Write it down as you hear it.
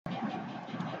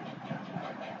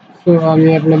তো আমি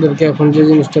আপনাদেরকে এখন যে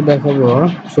জিনিসটা দেখাবো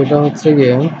সেটা হচ্ছে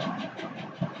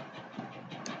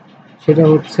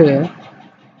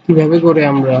কিভাবে করে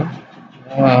আমরা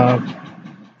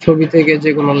ছবি থেকে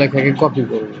যে কোনো লেখাকে কপি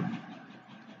করব।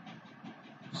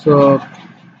 সো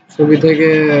ছবি থেকে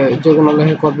যে কোনো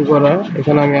লেখা কপি করা,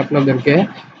 এখানে আমি আপনাদেরকে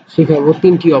শিখাবো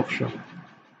 3টি অপশন।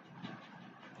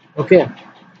 ওকে,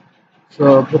 সো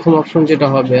প্রথম অপশন যেটা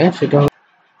হবে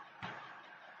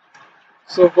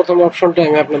প্রথম অপশনটা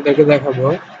আমি আপনাদেরকে দেখাবো।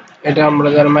 এটা আমরা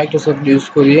যারা মাইক্রোসফট ইউজ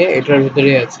করি এটার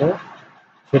ভিতরে আছে।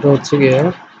 সেটা হচ্ছে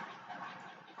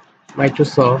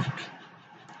মাইক্রোসফট।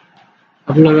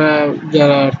 আপনারা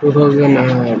যারা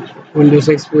 2000 উইন্ডোজ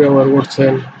এক্সপি ব্যবহার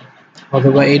করছেন,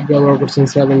 অথবা 8 ব্যবহার করছেন,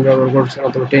 7 ব্যবহার করছেন,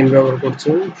 অথবা 10 ব্যবহার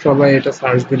করছেন, সবাই এটা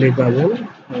সার্চ দিলেই পাবেন।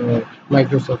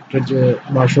 মাইক্রোসফটের যে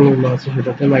ভার্সনগুলো আছে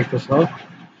সেটাতে Microsoft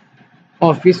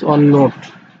office on note,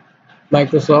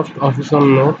 Microsoft office on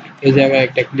note, এই জায়গায়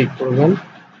একটা ক্লিক করবেন।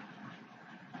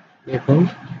 দেখুন,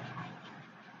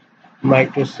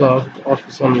 Microsoft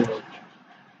office on note,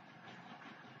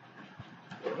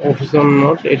 office on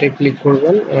note, এটা ক্লিক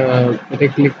করবেন। এটা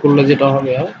ক্লিক করলে যেটা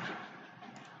হবে,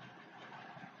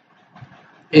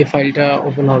 এই ফাইলটা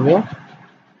ওপেন হবে।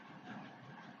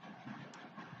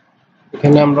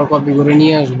 এখানে আমরা কপি করে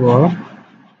নিয়ে আসব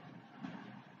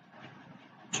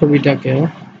ছবিটাকে,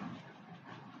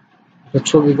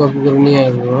 ছবি কপি করে নিয়ে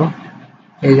আসবো।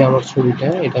 এই যে আমার ছবিটা,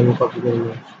 এটা আমি কপি করে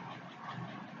নিয়ে আসবো।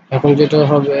 এখন যেটা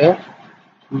হবে,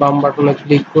 বাম বাটনে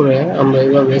ক্লিক করে আমরা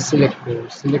এইভাবে সিলেক্ট করব।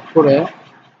 সিলেক্ট করে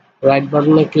রাইট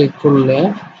বাটনে ক্লিক করলে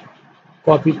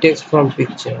copy text from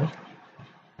picture,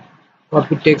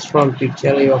 copy text from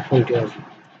picture এই অপশনটি আসবে।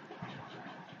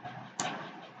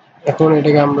 এখন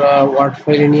এটাকে আমরা ওয়ার্ড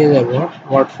ফাইলে নিয়ে যাব।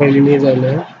 ওয়ার্ড ফাইলে নিয়ে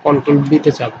গেলে কন্ট্রোল বি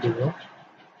তে চাপ দিব।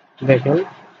 দেখেন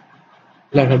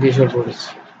লেখাটি এসে পড়েছে।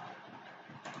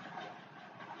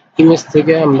 ইমেজ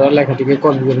থেকে আমরা লেখাটিকে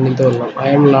কপি করে নিতে পারলাম। I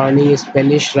am learning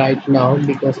Spanish right now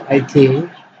because I think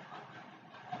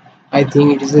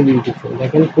it is a beautiful.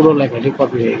 দেখেন পুরো লেখাটি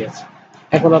কপি হয়ে গেছে।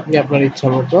 এখন আপনি আপনার ইচ্ছা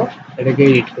মতো এটাকে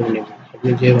এডিট করে নেবেন, আপনি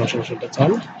যে ভাষায় সেটা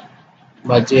চান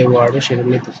বা যে ওয়ার্ডে সেটা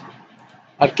নিতে চান।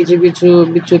 আর কিছু কিছু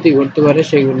বিচ্যুতি ঘটতে পারে,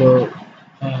 সেগুলো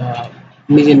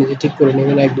নিজে নিজে ঠিক করে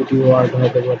নেবেন। এক দুটি ওয়ার্ড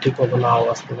হয়তো বা ঠিক মতো নাও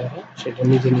আসতে পারে, সেটা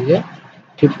নিজে নিজে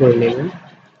ঠিক করে নেবেন,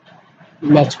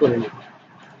 ম্যাচ করে নেবেন।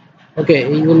 ওকে,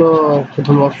 এইগুলো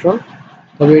প্রথম অপশন।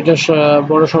 তবে এটা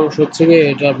বড় সমস্যা হচ্ছে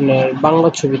এটা আপনার বাংলা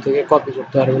ছবি থেকে কপি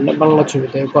করতে পারবেন না। বাংলা ছবি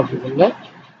থেকে কপি করলে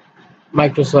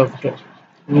মাইক্রোসফট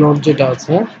নোট যেটা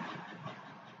আছে,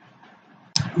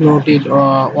 নোট ইট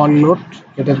ওয়ান নোট,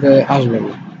 এটাতে আসবে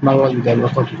না বাংলা যদি আমরা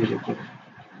কপি করি।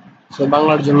 সো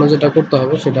বাংলার জন্য যেটা করতে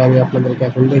হবে সেটা আমি আপনাদেরকে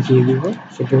এখন দেখিয়ে দিব।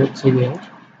 সেটা হচ্ছে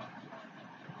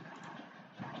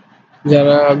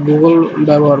যারা গুগল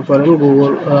ব্যবহার করেন,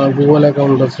 গুগল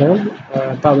অ্যাকাউন্ট আছে,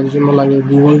 তাদের জন্য লাগে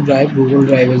গুগল ড্রাইভ। গুগল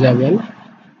ড্রাইভে যাবেন।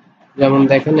 যেমন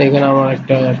দেখেন এখানে আমার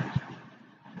একটা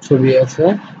ছবি আছে,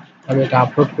 আমি এটা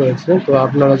আপলোড করেছি। তো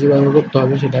আপনারা যেভাবে করতে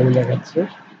হবে সেটা আমি দেখাচ্ছি।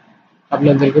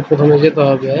 আপনাদেরকে প্রথমে যেতে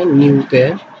হবে নিউতে,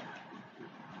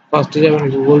 ফার্স্টে যাবেন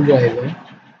গুগল ড্রাইভে।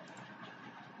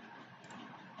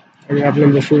 আমি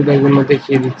আপনাদের সুবিধার জন্য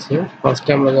দেখিয়ে দিচ্ছি। ফার্স্টে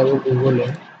আমরা যাব গুগলে।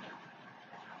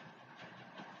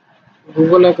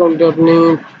 গুগল অ্যাকাউন্টে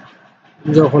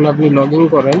যখন আপনি লগ ইন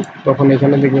করেন তখন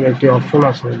এখানে দেখবেন একটি অপশন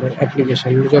আছে, অ্যাপ্লিকেশন,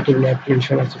 যতগুলো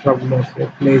অ্যাপ্লিকেশন আছে সবগুলো আছে,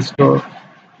 play store,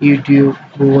 YouTube,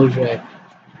 Google drive.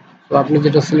 তো আপনি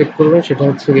যেটা সিলেক্ট করবেন সেটা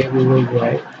হচ্ছে গুগল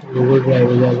ড্রাইভ। গুগল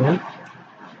ড্রাইভে যাবেন।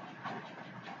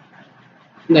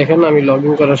 দেখেন আমি লগ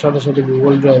ইন করার সাথে সাথে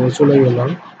গুগল ড্রাইভে চলে গেলাম।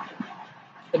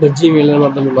 এটা জিমেলের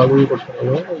মাধ্যমে লগ ইন করতে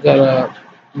হবে, যারা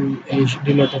এই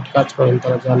রিলেটেড কাজ করেন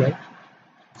তারা জানেন।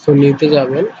 সো নিউতে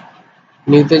যাবেন।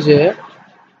 নিউতে যে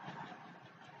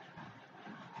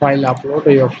ফাইল আপলোড,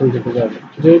 এই অপশন থেকে যাবে।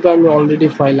 যেহেতু আমি অলরেডি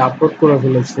ফাইল আপলোড করে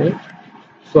ফেলেছি,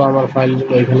 তো আমার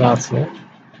ফাইলগুলো এখানে আছে,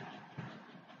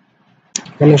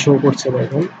 এখানে শো করছে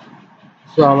দেখুন।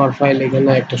 তো আমার ফাইল এখানে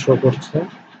একটা শো করছে।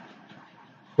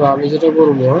 তো আমি যেটা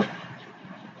করব,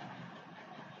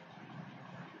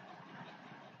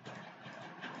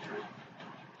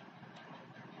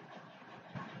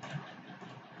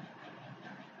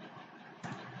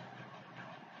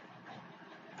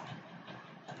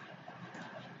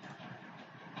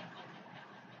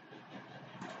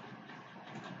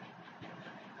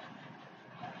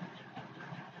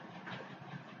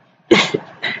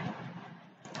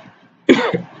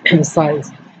 সায়েন্স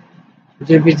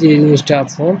জেপিজি জিনিসটা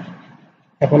আছে।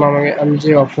 এখন আমি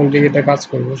যে অপশনটিতে কাজ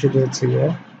করব সেটা হচ্ছে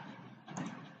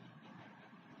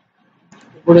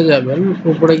উপরে যাবেন।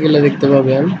 উপরে গেলে দেখতে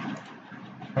পাবেন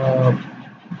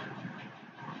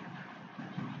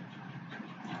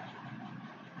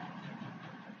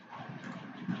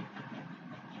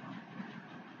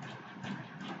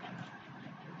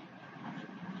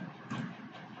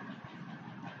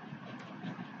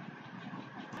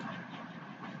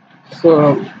সো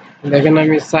দেখেন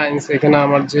আমি সায়েন্স এখানে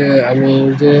আমার যে আমি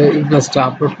যে ইমেজটা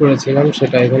আপলোড করেছিলাম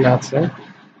সেটা এখানে আছে।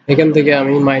 এখান থেকে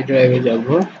আমি মাই ড্রাইভে যাব।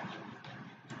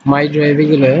 মাই ড্রাইভে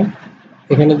গেলে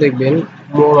এখানে দেখবেন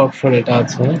মোর অপশন এটা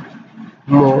আছে,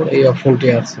 মোর এই অপশনটি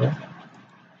আছে।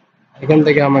 এখান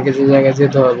থেকে আমাকে যে জায়গায়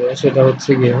যেতে হবে সেটা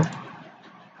হচ্ছে গিয়ে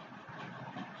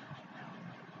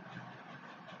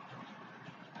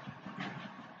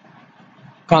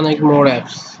connect more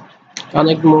apps.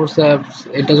 Connect more apps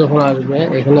এটা যখন আসবে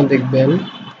এখানে দেখবেন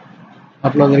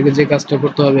আপনাদেরকে যে কাজটা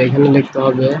করতে হবে এখানে লিখতে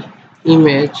হবে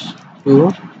ইমেজ টু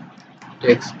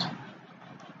টেক্সট।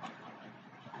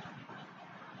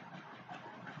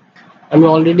 আমি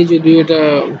অলরেডি যদি এটা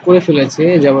করে ফেলেছি,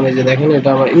 যেমন এই যে দেখেন এটা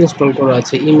আমার ইনস্টল করা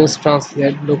আছে, image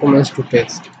translate documents to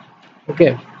text. ওকে,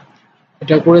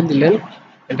 এটা করে দিলেন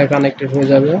এটা কানেক্টেড হয়ে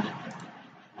যাবে।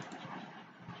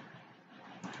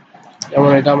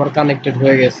 যেমন এটা আমার কানেক্টেড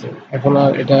হয়ে গেছে, এখন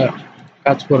আর এটা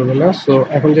কাজ করবে না। সো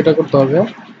এখন যেটা করতে হবে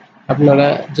আপনারা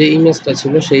যে ইমেজটা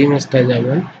ছিল সেই ইমেজটায়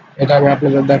যাবেন। এটা আমি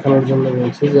আপনাদের দেখানোর জন্য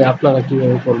বলছি যে আপনারা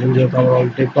কিভাবে করবেন, যেহেতু আমার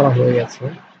অলরেডি করা হয়ে গেছে।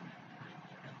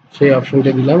 সেই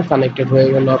অপশনটা দিলাম, কানেক্টেড হয়ে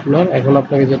গেল আপনার। এখন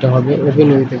আপনাকে যেটা হবে ওপেন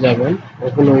উইতে যাবেন,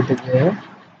 ওপেন উইতে গিয়ে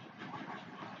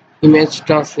ইমেজ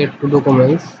ট্রান্সলেট টু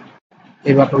ডকুমেন্টস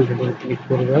এই বাটনটিতে ক্লিক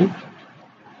করবেন।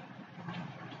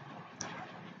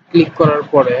 ক্লিক করার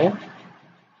পরে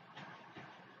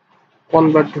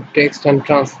convert to text and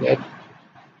translate,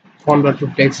 convert to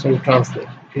text and translate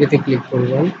এটাতে ক্লিক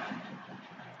করবেন।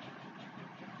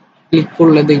 ক্লিক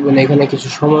করলে দেখবেন এখানে কিছু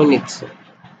সময় নিচ্ছে,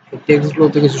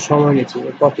 টেক্সটগুলোতে কিছু সময় নিচ্ছে,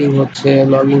 কপিং হচ্ছে,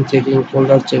 login checking,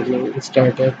 folder checking,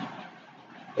 starter,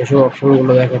 এসব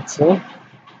অপশনগুলো দেখাচ্ছে।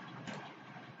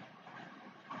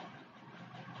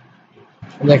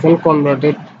 দেখেন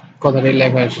কনভার্টেড কথাটি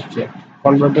লেখা এসেছে।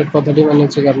 কনভার্টেড কথাটি মানে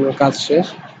হচ্ছে আপনার কাজ শেষ।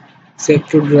 সেভ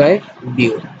টু ড্রাইভ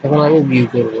ভিউ, এখন আমি ভিউ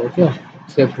করবো। ওকে,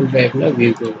 সেভ টু ড্রাইভ না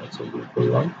ভিউ করবো, ভিউ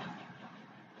করলাম।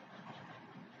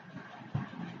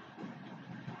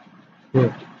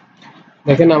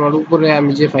 দেখেন আমার উপরে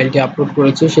আমি যে ফাইলটি আপলোড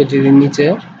করেছি সেটির নিচে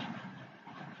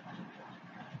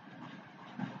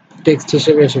টেক্সট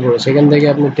হিসেবে এসে পড়েছে। এখান থেকে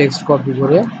আপনি টেক্সট কপি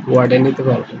করে ওয়ার্ডে নিতে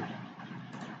পারবেন।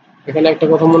 এখানে একটা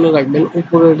কথা মনে রাখবেন,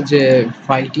 উপরের যে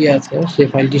ফাইলটি আছে সেই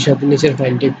ফাইলটির সাথে নিচের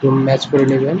ফাইলটি একটু ম্যাচ করে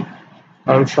নেবেন,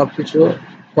 কারণ সবকিছু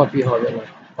কপি হবে না।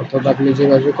 অর্থাৎ আপনি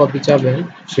যেভাবে কপি চাবেন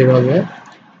সেভাবে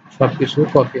সবকিছু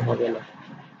কপি হবে না।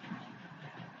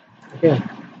 ওকে,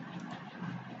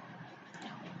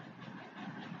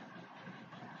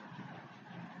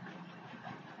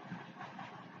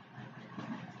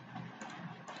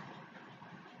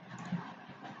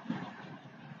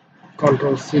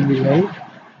 কন্ট্রোল সি দিলেন,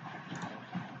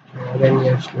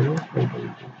 নিয়ে আসলেন,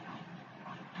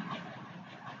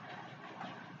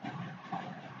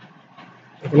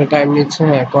 এখানে টাইম নিচ্ছে।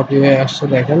 হ্যাঁ, কপি হয়ে আসছে,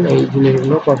 দেখেন এই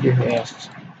জিনিসগুলো কপি হয়ে আসছে।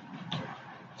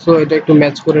 সো এটা একটু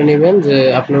ম্যাচ করে নেবেন যে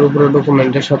আপনার উপরে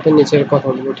ডকুমেন্টের সাথে নিচের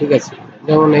কথাগুলো ঠিক আছে।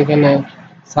 যেমন এখানে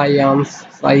সাইয়ান্স,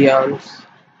 সাইয়ান্স,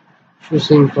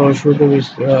 সুশৃঙ্খল,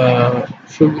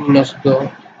 সুবিন্যস্ত,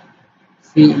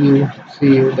 সিইউ,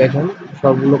 সিইউ, দেখেন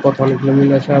সবগুলো কথা অনেকগুলো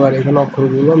মিল আছে, আবার এখানে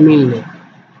অক্ষরগুলো মিল নেই।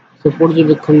 তো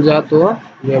পর্যবেক্ষণজাত,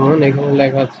 যেমন এখানে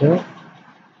লেখা আছে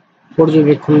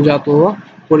পর্যবেক্ষণজাত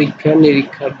পরীক্ষা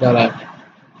নিরীক্ষার দ্বারা,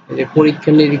 এই যে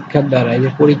পরীক্ষা নিরীক্ষার দ্বারা, এই যে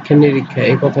পরীক্ষা নিরীক্ষা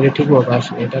এই কথাটা ঠিক মতো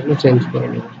আসে, এটা আপনি চেঞ্জ করে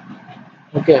নেবেন।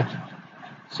 ওকে,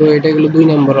 সো এটা গেল 2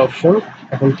 নম্বর অপশন।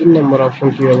 এখন 3 নম্বর অপশন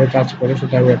কিভাবে কাজ করে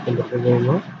সেটা আমি আপনাদেরকে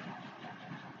বলবো।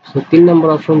 সো 3 নম্বর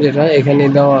অপশন যেটা এখানে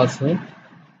দেওয়া আছে,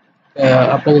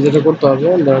 আপনাকে যেটা করতে হবে,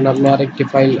 ধরেন আপনি আরেকটি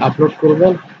ফাইল আপলোড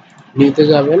করবেন, নিতে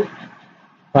যাবেন,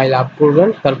 ফাইল আপ করবেন,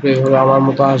 তারপরে এভাবে আমার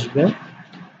মতো আসবে।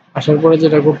 আসার পরে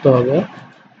যেটা করতে হবে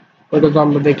ওটা তো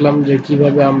আমরা দেখলাম যে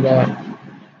কিভাবে আমরা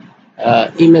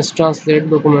image translate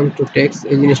document to text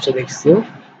এই জিনিসটা দেখছি।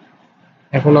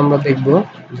 এখন আমরা দেখব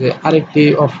যে আরেকটি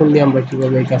অপশন দিয়ে আমরা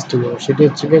কিভাবে এই কাজটি করব, সেটা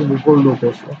হচ্ছে Google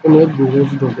ডোকস। Open with Google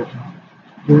ডোকস,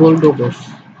 Google ডোকস।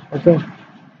 ওকে,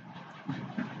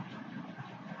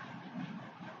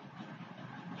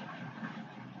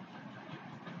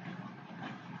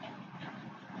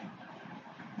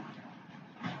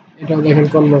 এটাও দেখেন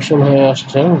কনভার্সন হয়ে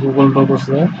আসছে গুগল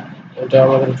ডোকসে। এটা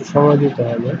আমাদের একটু সময় দিতে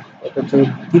হবে। এটা হচ্ছে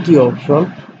দ্বিতীয় অপশন।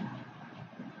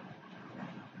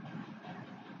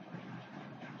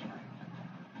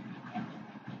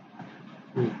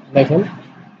 দেখেন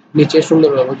নিচে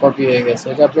সুন্দরভাবে কপি হয়ে গেছে,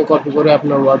 এটা আপনি কপি করে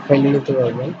আপনার ওয়ার্ড ফাইলে নিতে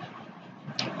পারবেন।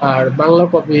 আর বাংলা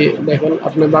কপি, দেখেন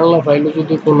আপনি বাংলা ফাইলে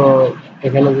যদি কোনো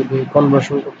এখানে যদি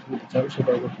কনভার্সন করতে দিতে চান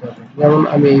সেটাও করতে পারবেন। যেমন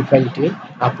আমি এই ফাইলটি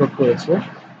আপলোড করেছি,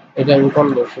 এটা আমি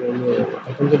কনভার্সনে নিয়ে যাবো।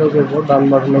 এখন যেটা করবো, ডান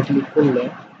বাটনে ক্লিক করলে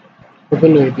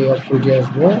ওপেন উইথ এই অপশনটি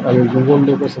আসবে। আমি গুগল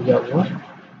ডোকসে যাব,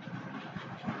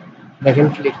 দেখেন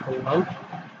ক্লিক করলাম,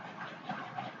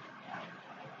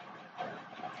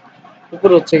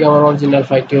 উপরে হচ্ছে কি আমার অরিজিনাল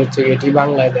ফাইলটি হচ্ছে এটি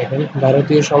বাংলায়। দেখেন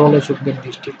ভারতীয় সমালোচকদের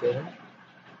দৃষ্টিতে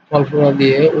কল্পনা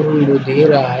দিয়ে অরুন্ধতী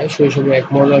রায় শৈশবে এক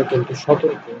মজার কিন্তু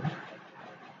সতর্ক।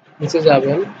 নিচে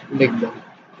যাবেন, দেখবেন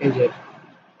এই যে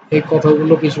এই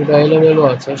কথাগুলো কিছুটা এলোমেলো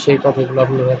আছে, সেই কথাগুলো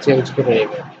আপনারা চেঞ্জ করে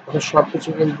নেবেন। সবকিছু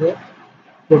কিন্তু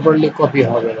প্রপারলি কপি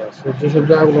হবে না, যেসব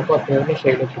জায়গাগুলো কপি হবে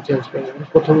সেগুলো একটু চেঞ্জ করে নেবেন।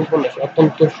 প্রথম উপন্যাস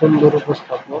অত্যন্ত সুন্দর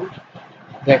উপস্থাপন।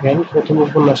 দেখেন প্রথম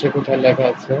উপন্যাসে কোথায় লেখা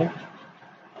আছে,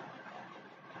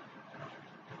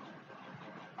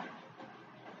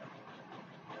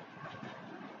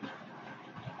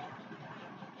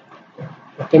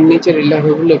 অর্থাৎ নিচের এই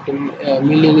লেখাগুলো একটু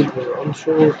মিলিয়ে নিতে হবে।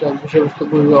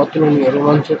 বিষয়বস্তুগুলো অতুলনীয়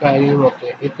রোমাঞ্চ কাহিনীর মতো।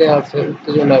 এতে আছে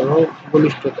উত্তেজনা এবং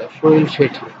বলিষ্ঠতা। সুনীল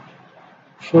শেঠি।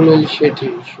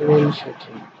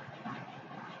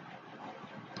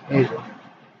 এই যে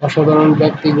অসাধারণ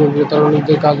ব্যক্তি গভীর তার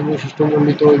নিজের কাজ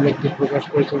বৈশিষ্ট্যমণ্ডিত ওই ব্যক্তি প্রকাশ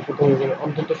করেছেন প্রথম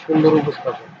অত্যন্ত সুন্দর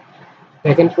উপস্থাপন।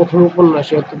 দেখেন প্রথম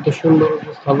উপন্যাসে অত্যন্ত সুন্দর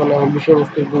উপস্থাপনা এবং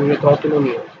বিষয়বস্তুর গভীরতা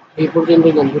অতুলনীয়। এই পর্যন্ত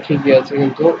কিন্তু ঠিকই আছে,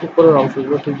 কিন্তু উপরের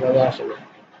অংশগুলো ঠিকভাবে আসে না।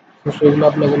 তো সেগুলো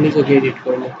আপনাকে নিজেকে এডিট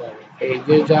করে নিতে হবে। এই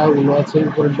যে যাগুলো আছে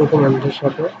উপরের ডকুমেন্টের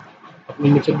সাথে আপনি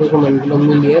নিচের ডকুমেন্টগুলো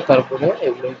মিলিয়ে তারপরে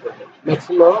এগুলোই করবেন।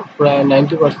 ম্যাক্সিমাম প্রায়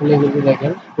 90% কিন্তু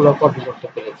দেখেন পুরো কপি করতে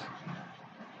পেরেছি।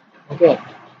 ওকে,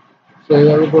 তো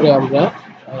এইভাবে করে আমরা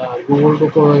গুগল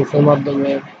ডকুমেন্টসের মাধ্যমে,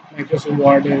 মাইক্রোসফট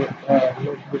ওয়ার্ডের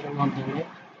নোটবুকের মাধ্যমে,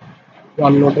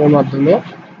 ওয়ান নোটের মাধ্যমে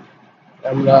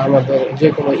আমরা আমাদের যে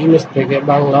কোনো ইমেজ থেকে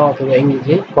বাংলা অথবা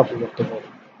ইংরেজি কপি করতে পারি।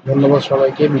 ধন্যবাদ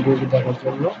সবাইকে ভিডিওটি দেখার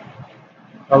জন্য।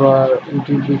 আমার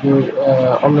ইউটিউব ভিডিও,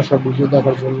 অন্য সব ভিডিও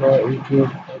দেখার জন্য ইউটিউব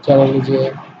চ্যানেলে যে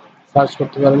সার্চ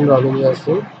করতে পারেন রবিন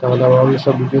ইয়াসিন, তাহলে আমার অন্য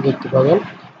সব ভিডিও দেখতে পাবেন।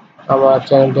 আমার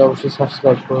চ্যানেলটি অবশ্যই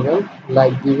সাবস্ক্রাইব করবেন,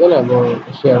 লাইক দিবেন এবং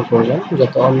শেয়ার করবেন,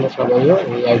 যাতে অন্য সবাইও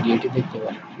এই আইডিয়াটি দেখতে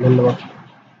পারে। ধন্যবাদ।